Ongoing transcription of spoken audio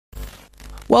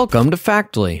Welcome to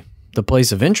Factly, the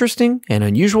place of interesting and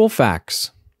unusual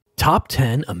facts. Top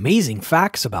 10 amazing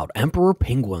facts about emperor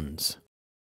penguins.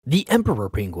 The emperor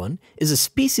penguin is a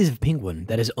species of penguin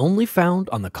that is only found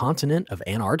on the continent of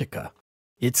Antarctica.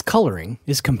 Its coloring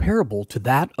is comparable to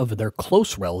that of their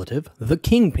close relative, the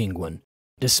king penguin,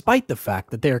 despite the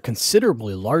fact that they are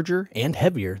considerably larger and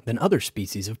heavier than other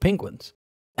species of penguins.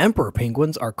 Emperor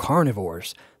penguins are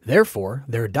carnivores, therefore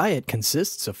their diet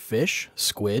consists of fish,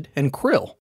 squid, and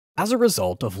krill. As a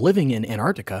result of living in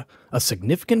Antarctica, a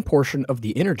significant portion of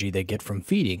the energy they get from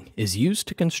feeding is used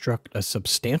to construct a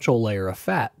substantial layer of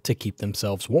fat to keep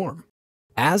themselves warm.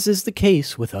 As is the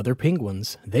case with other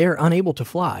penguins, they are unable to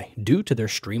fly due to their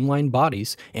streamlined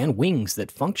bodies and wings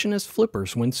that function as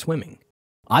flippers when swimming.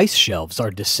 Ice shelves are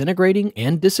disintegrating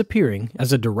and disappearing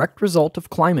as a direct result of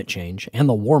climate change and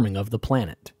the warming of the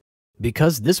planet.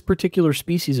 Because this particular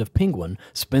species of penguin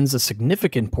spends a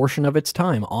significant portion of its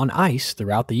time on ice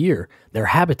throughout the year, their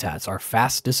habitats are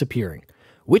fast disappearing,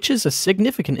 which is a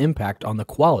significant impact on the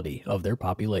quality of their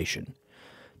population.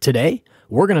 Today,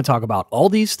 we're going to talk about all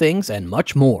these things and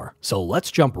much more, so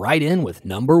let's jump right in with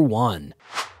number 1.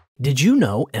 Did you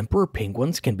know emperor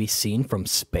penguins can be seen from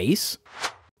space?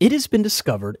 It has been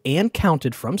discovered and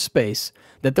counted from space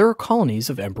that there are colonies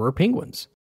of emperor penguins.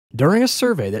 During a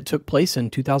survey that took place in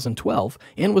 2012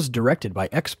 and was directed by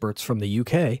experts from the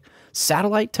UK,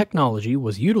 satellite technology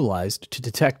was utilized to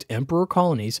detect emperor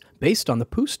colonies based on the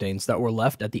poo stains that were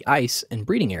left at the ice and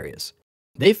breeding areas.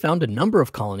 They found a number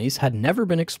of colonies had never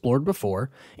been explored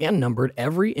before and numbered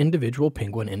every individual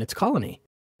penguin in its colony.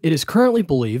 It is currently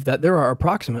believed that there are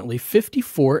approximately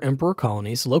 54 emperor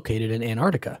colonies located in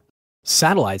Antarctica.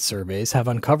 Satellite surveys have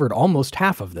uncovered almost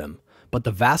half of them, but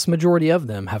the vast majority of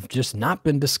them have just not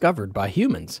been discovered by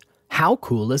humans. How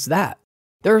cool is that?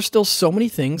 There are still so many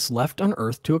things left on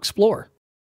Earth to explore.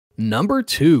 Number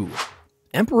 2.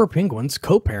 Emperor penguins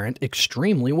co-parent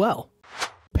extremely well.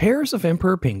 Pairs of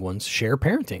emperor penguins share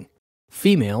parenting.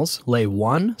 Females lay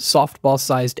one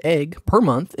softball-sized egg per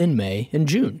month in May and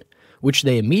June, which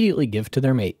they immediately give to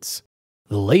their mates.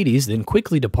 The ladies then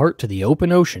quickly depart to the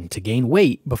open ocean to gain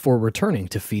weight before returning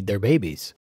to feed their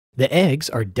babies. The eggs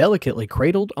are delicately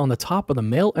cradled on the top of the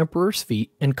male emperor's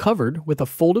feet and covered with a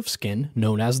fold of skin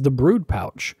known as the brood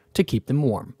pouch to keep them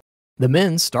warm. The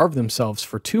men starve themselves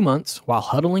for 2 months while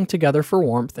huddling together for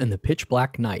warmth in the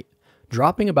pitch-black night,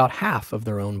 dropping about half of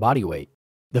their own body weight.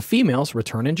 The females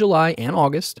return in July and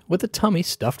August with a tummy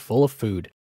stuffed full of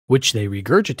food, which they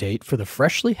regurgitate for the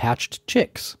freshly hatched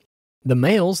chicks. The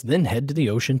males then head to the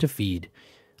ocean to feed.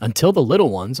 Until the little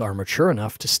ones are mature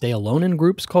enough to stay alone in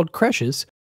groups called creches,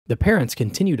 the parents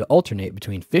continue to alternate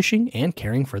between fishing and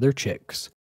caring for their chicks.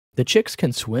 The chicks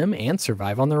can swim and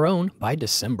survive on their own by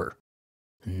December.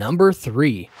 Number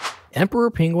 3. Emperor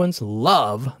penguins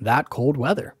love that cold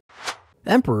weather.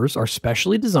 Emperors are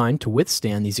specially designed to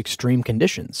withstand these extreme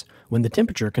conditions, when the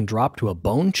temperature can drop to a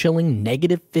bone-chilling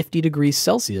negative 50 degrees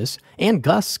Celsius and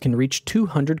gusts can reach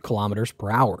 200 kilometers per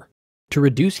hour. To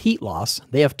reduce heat loss,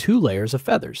 they have 2 layers of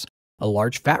feathers, a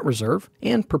large fat reserve,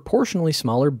 and proportionally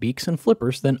smaller beaks and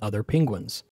flippers than other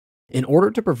penguins. In order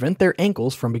to prevent their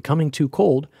ankles from becoming too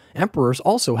cold, emperors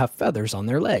also have feathers on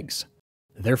their legs.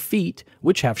 Their feet,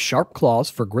 which have sharp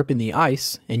claws for gripping the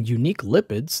ice and unique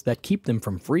lipids that keep them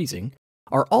from freezing,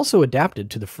 are also adapted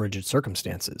to the frigid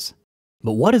circumstances.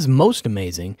 But what is most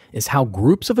amazing is how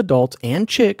groups of adults and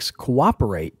chicks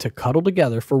cooperate to cuddle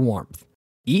together for warmth.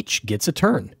 Each gets a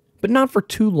turn, but not for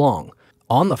too long,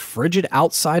 on the frigid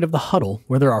outside of the huddle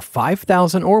where there are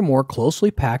 5,000 or more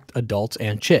closely packed adults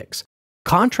and chicks.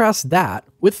 Contrast that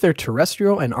with their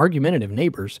terrestrial and argumentative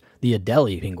neighbors, the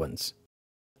Adelie penguins.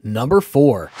 Number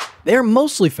 4. They are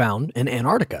mostly found in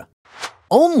Antarctica.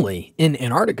 Only in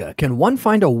Antarctica can one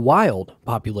find a wild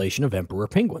population of emperor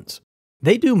penguins.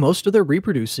 They do most of their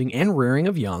reproducing and rearing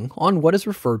of young on what is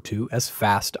referred to as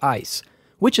fast ice,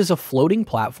 which is a floating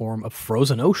platform of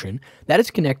frozen ocean that is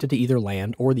connected to either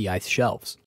land or the ice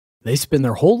shelves. They spend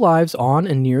their whole lives on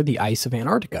and near the ice of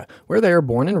Antarctica, where they are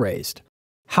born and raised.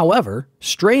 However,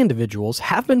 stray individuals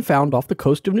have been found off the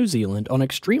coast of New Zealand on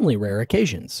extremely rare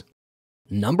occasions.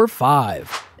 Number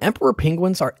 5. Emperor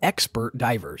penguins are expert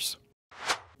divers.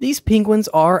 These penguins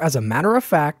are, as a matter of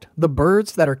fact, the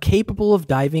birds that are capable of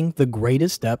diving the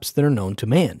greatest depths that are known to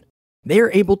man. They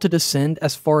are able to descend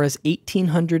as far as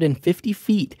 1,850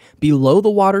 feet below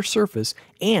the water surface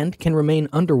and can remain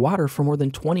underwater for more than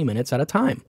 20 minutes at a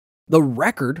time. The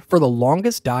record for the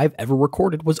longest dive ever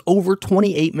recorded was over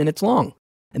 28 minutes long,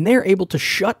 and they are able to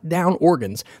shut down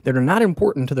organs that are not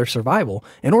important to their survival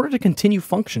in order to continue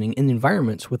functioning in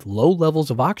environments with low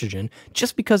levels of oxygen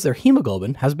just because their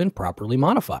hemoglobin has been properly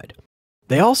modified.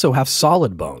 They also have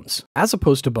solid bones, as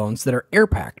opposed to bones that are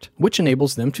air-packed, which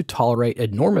enables them to tolerate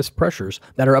enormous pressures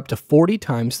that are up to 40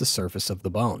 times the surface of the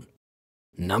bone.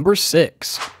 Number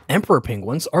 6. Emperor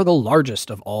penguins are the largest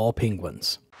of all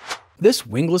penguins. This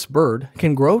wingless bird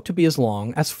can grow to be as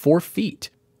long as 4 feet,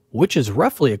 which is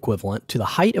roughly equivalent to the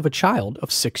height of a child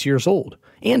of 6 years old,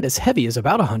 and as heavy as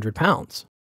about 100 pounds.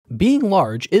 Being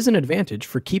large is an advantage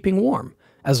for keeping warm,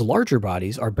 as larger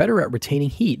bodies are better at retaining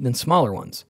heat than smaller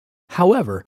ones.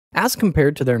 However, as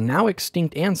compared to their now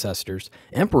extinct ancestors,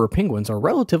 emperor penguins are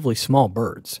relatively small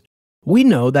birds. We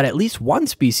know that at least one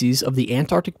species of the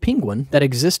Antarctic penguin that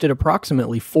existed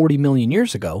approximately 40 million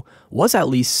years ago was at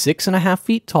least 6.5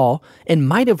 feet tall and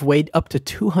might have weighed up to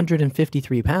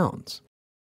 253 pounds.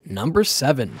 Number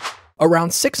 7.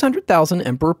 Around 600,000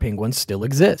 emperor penguins still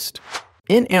exist.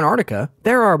 In Antarctica,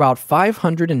 there are about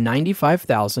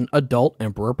 595,000 adult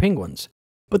emperor penguins.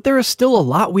 But there is still a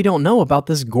lot we don't know about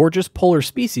this gorgeous polar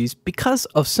species because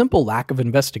of simple lack of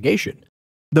investigation.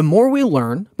 The more we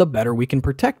learn, the better we can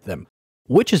protect them,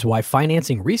 which is why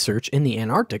financing research in the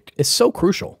Antarctic is so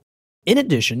crucial. In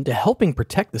addition to helping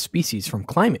protect the species from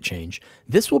climate change,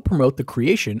 this will promote the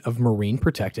creation of marine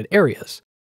protected areas.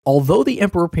 Although the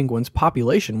emperor penguin's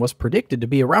population was predicted to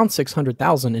be around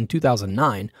 600,000 in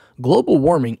 2009, global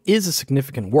warming is a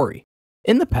significant worry.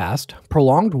 In the past,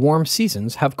 prolonged warm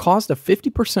seasons have caused a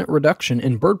 50% reduction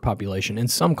in bird population in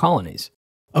some colonies.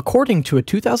 According to a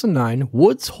 2009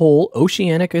 Woods Hole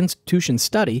Oceanic Institution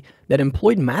study that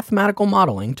employed mathematical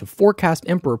modeling to forecast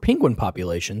emperor penguin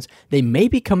populations, they may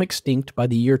become extinct by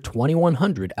the year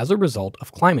 2100 as a result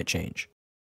of climate change.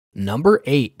 Number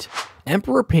 8.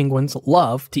 Emperor penguins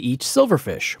love to eat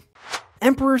silverfish.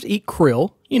 Emperors eat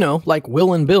krill, like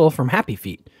Will and Bill from Happy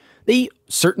Feet. They eat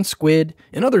certain squid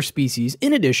and other species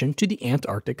in addition to the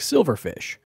Antarctic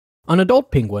silverfish. An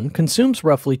adult penguin consumes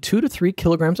roughly 2 to 3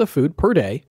 kilograms of food per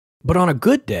day, but on a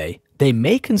good day, they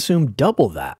may consume double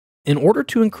that in order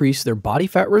to increase their body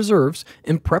fat reserves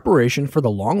in preparation for the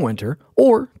long winter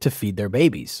or to feed their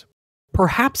babies.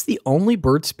 Perhaps the only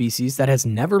bird species that has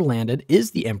never landed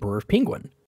is the emperor penguin.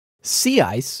 Sea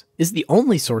ice is the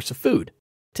only source of food.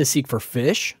 To seek for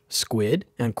fish, squid,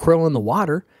 and krill in the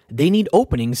water, they need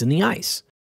openings in the ice.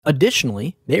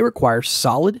 Additionally, they require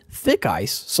solid, thick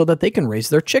ice so that they can raise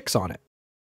their chicks on it.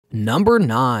 Number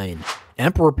 9.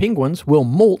 Emperor penguins will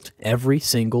molt every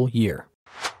single year.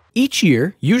 Each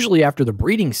year, usually after the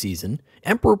breeding season,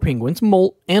 emperor penguins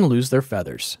molt and lose their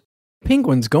feathers.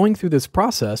 Penguins going through this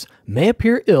process may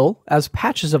appear ill as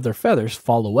patches of their feathers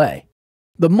fall away.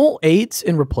 The molt aids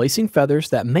in replacing feathers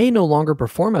that may no longer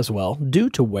perform as well due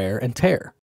to wear and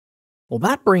tear. Well,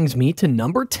 that brings me to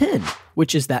number 10,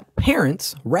 which is that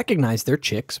parents recognize their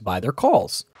chicks by their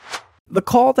calls. The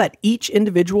call that each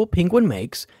individual penguin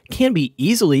makes can be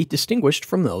easily distinguished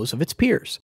from those of its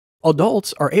peers.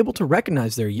 Adults are able to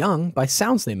recognize their young by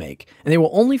sounds they make, and they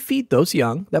will only feed those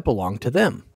young that belong to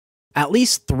them. At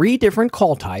least 3 different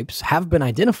call types have been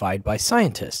identified by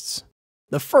scientists.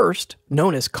 The first,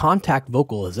 known as contact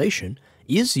vocalization,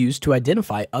 is used to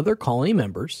identify other colony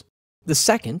members. The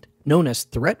second, known as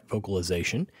threat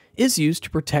vocalization, is used to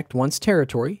protect one's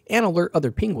territory and alert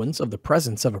other penguins of the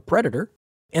presence of a predator.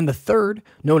 And the third,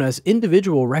 known as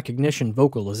individual recognition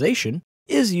vocalization,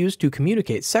 is used to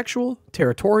communicate sexual,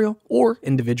 territorial, or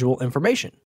individual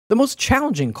information. The most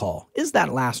challenging call is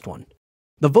that last one.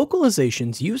 The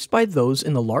vocalizations used by those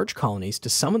in the large colonies to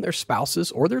summon their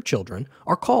spouses or their children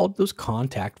are called those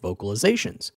contact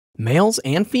vocalizations. Males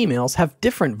and females have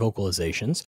different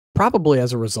vocalizations, probably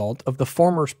as a result of the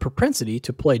former's propensity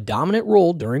to play a dominant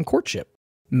role during courtship.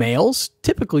 Males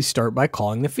typically start by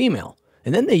calling the female,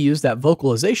 and then they use that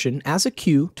vocalization as a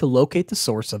cue to locate the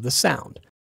source of the sound.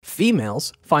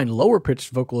 Females find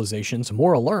lower-pitched vocalizations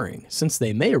more alluring since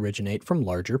they may originate from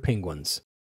larger penguins.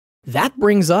 That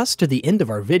brings us to the end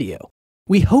of our video.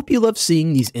 We hope you love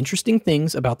seeing these interesting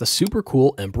things about the super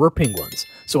cool emperor penguins,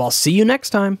 so I'll see you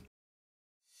next time!